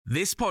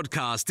This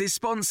podcast is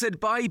sponsored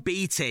by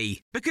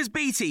BT, because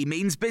BT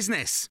means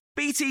business.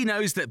 BT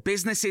knows that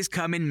businesses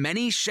come in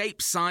many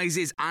shapes,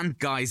 sizes and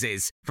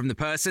guises, from the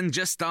person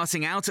just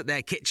starting out at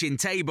their kitchen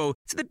table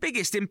to the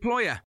biggest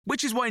employer,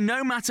 which is why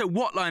no matter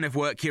what line of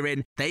work you're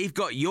in, they've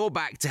got your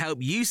back to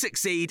help you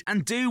succeed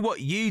and do what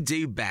you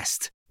do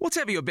best.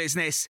 Whatever your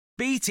business,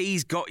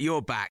 BT's got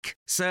your back.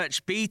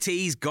 Search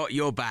BT's got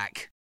your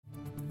back.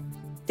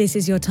 This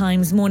is your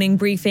Times morning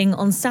briefing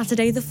on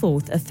Saturday the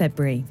 4th of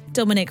February.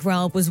 Dominic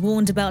Raab was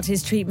warned about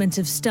his treatment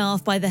of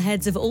staff by the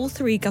heads of all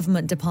three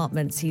government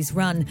departments he's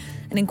run.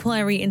 An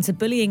inquiry into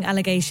bullying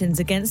allegations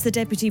against the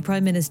Deputy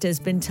Prime Minister has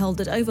been told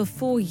that over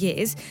 4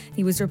 years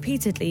he was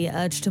repeatedly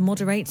urged to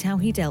moderate how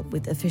he dealt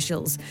with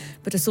officials.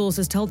 But a source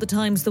has told The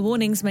Times the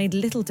warnings made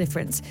little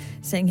difference,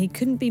 saying he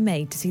couldn't be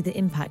made to see the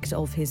impact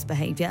of his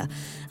behaviour.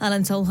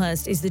 Alan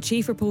Tolhurst is the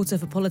chief reporter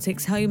for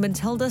Politics Home and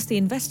told us the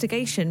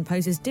investigation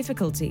poses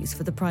difficulties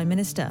for the Prime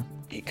Minister.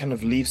 It kind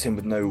of leaves him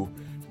with no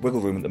wiggle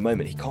room at the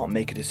moment. He can't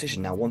make a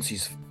decision now. Once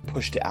he's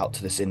pushed it out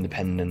to this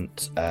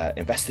independent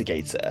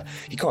investigator,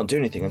 he can't do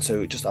anything, and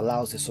so it just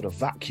allows this sort of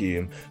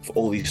vacuum for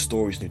all these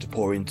stories to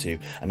pour into.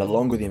 And the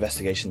longer the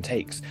investigation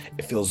takes,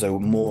 it feels as though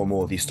more and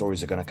more of these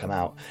stories are going to come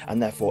out,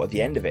 and therefore at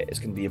the end of it, it's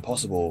going to be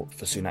impossible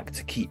for Sunak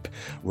to keep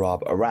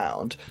Raab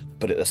around,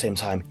 but at the same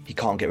time he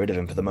can't get rid of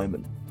him for the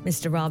moment.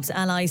 Mr Raab's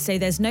allies say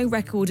there's no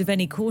record of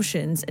any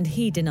cautions, and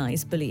he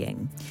denies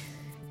bullying.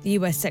 The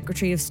US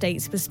Secretary of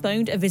State's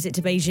postponed a visit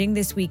to Beijing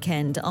this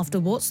weekend after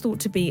what's thought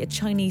to be a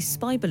Chinese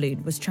spy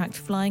balloon was tracked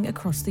flying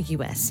across the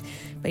US.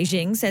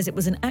 Beijing says it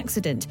was an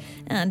accident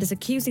and is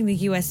accusing the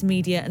US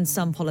media and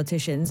some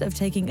politicians of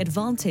taking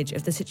advantage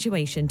of the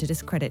situation to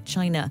discredit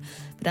China.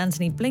 But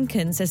Antony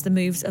Blinken says the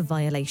move's a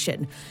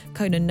violation.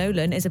 Conan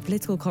Nolan is a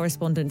political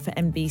correspondent for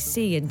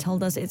NBC and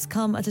told us it's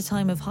come at a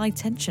time of high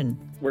tension.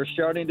 We're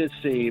starting to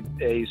see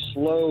a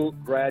slow,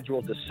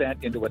 gradual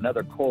descent into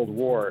another Cold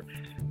War.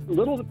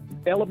 Little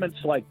elements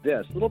like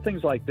this, little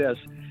things like this,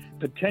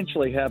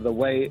 potentially have the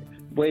way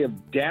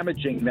of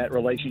damaging that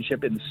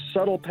relationship in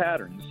subtle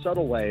patterns,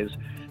 subtle ways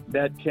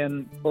that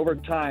can, over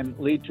time,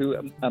 lead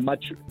to a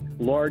much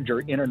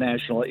larger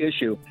international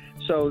issue.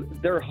 So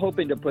they're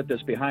hoping to put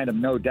this behind them,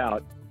 no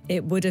doubt.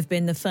 It would have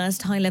been the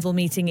first high-level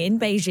meeting in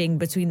Beijing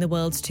between the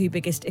world's two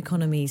biggest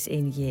economies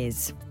in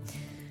years.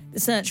 The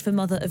search for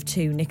mother of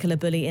two, Nicola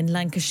Bulley in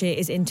Lancashire,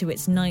 is into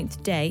its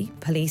 9th day.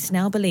 Police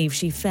now believe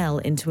she fell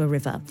into a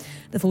river.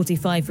 The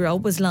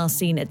 45-year-old was last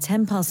seen at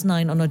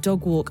 9:10 on a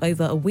dog walk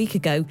over a week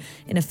ago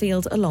in a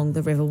field along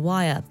the River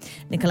Wyre.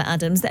 Nicola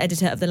Adams, the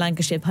editor of the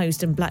Lancashire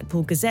Post and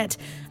Blackpool Gazette,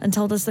 and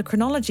told us the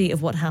chronology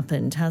of what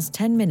happened has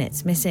 10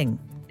 minutes missing.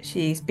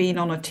 She's been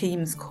on a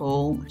Teams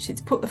call. She's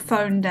put the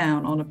phone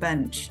down on a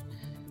bench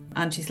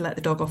and she's let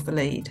the dog off the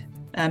lead.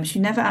 She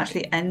never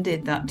actually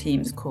ended that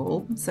Teams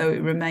call, so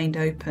it remained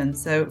open.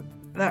 So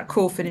that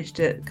call finished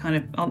at kind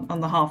of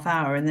on the half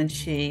hour, and then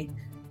she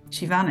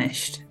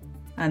vanished.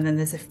 And then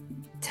there's a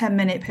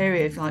 10-minute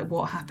period of like,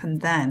 what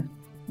happened then?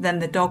 Then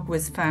the dog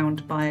was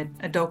found by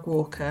a dog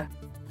walker.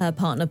 Her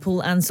partner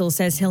Paul Ansell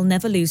says he'll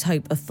never lose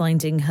hope of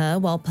finding her,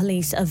 while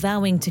police are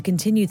vowing to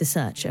continue the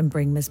search and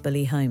bring Ms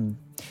Bulley home.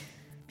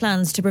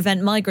 Plans to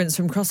prevent migrants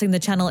from crossing the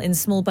channel in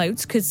small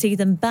boats could see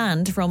them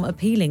banned from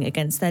appealing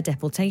against their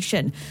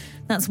deportation.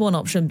 That's one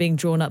option being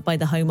drawn up by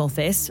the Home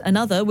Office.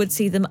 Another would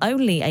see them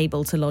only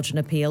able to lodge an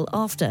appeal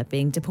after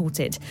being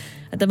deported.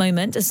 At the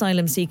moment,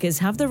 asylum seekers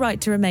have the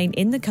right to remain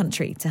in the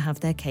country to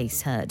have their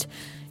case heard.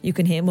 You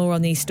can hear more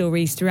on these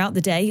stories throughout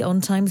the day on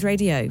Times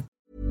Radio.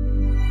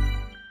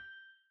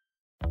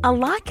 A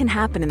lot can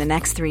happen in the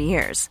next 3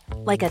 years.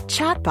 Like a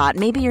chatbot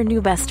may be your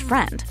new best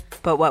friend.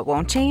 But what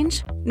won't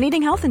change?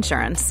 Needing health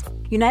insurance.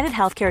 United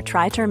Healthcare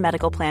Tri-Term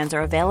Medical Plans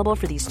are available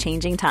for these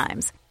changing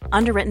times.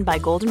 Underwritten by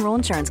Golden Rule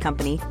Insurance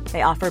Company,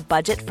 they offer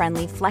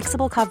budget-friendly,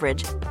 flexible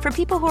coverage for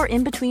people who are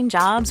in between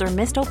jobs or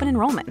missed open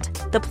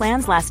enrollment. The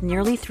plans last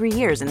nearly 3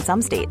 years in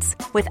some states,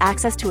 with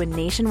access to a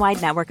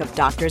nationwide network of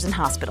doctors and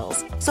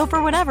hospitals. So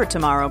for whatever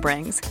tomorrow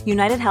brings,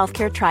 United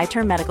Healthcare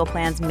Tri-Term Medical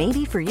Plans may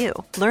be for you.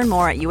 Learn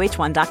more at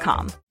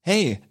uh1.com.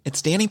 Hey,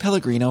 it's Danny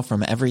Pellegrino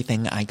from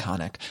Everything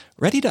Iconic.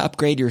 Ready to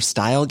upgrade your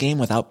style game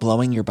without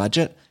blowing your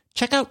budget?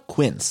 Check out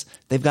Quince.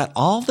 They've got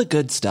all the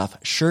good stuff,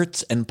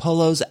 shirts and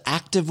polos,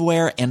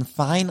 activewear, and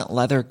fine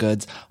leather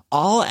goods,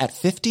 all at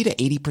 50 to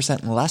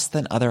 80% less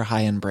than other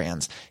high-end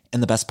brands.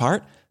 And the best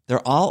part?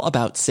 They're all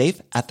about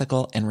safe,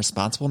 ethical, and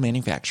responsible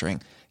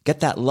manufacturing.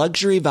 Get that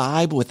luxury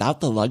vibe without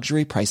the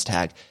luxury price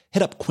tag.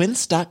 Hit up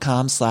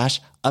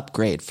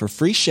quince.com/upgrade for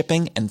free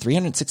shipping and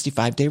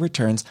 365-day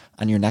returns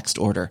on your next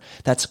order.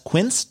 That's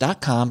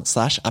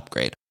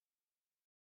quince.com/upgrade.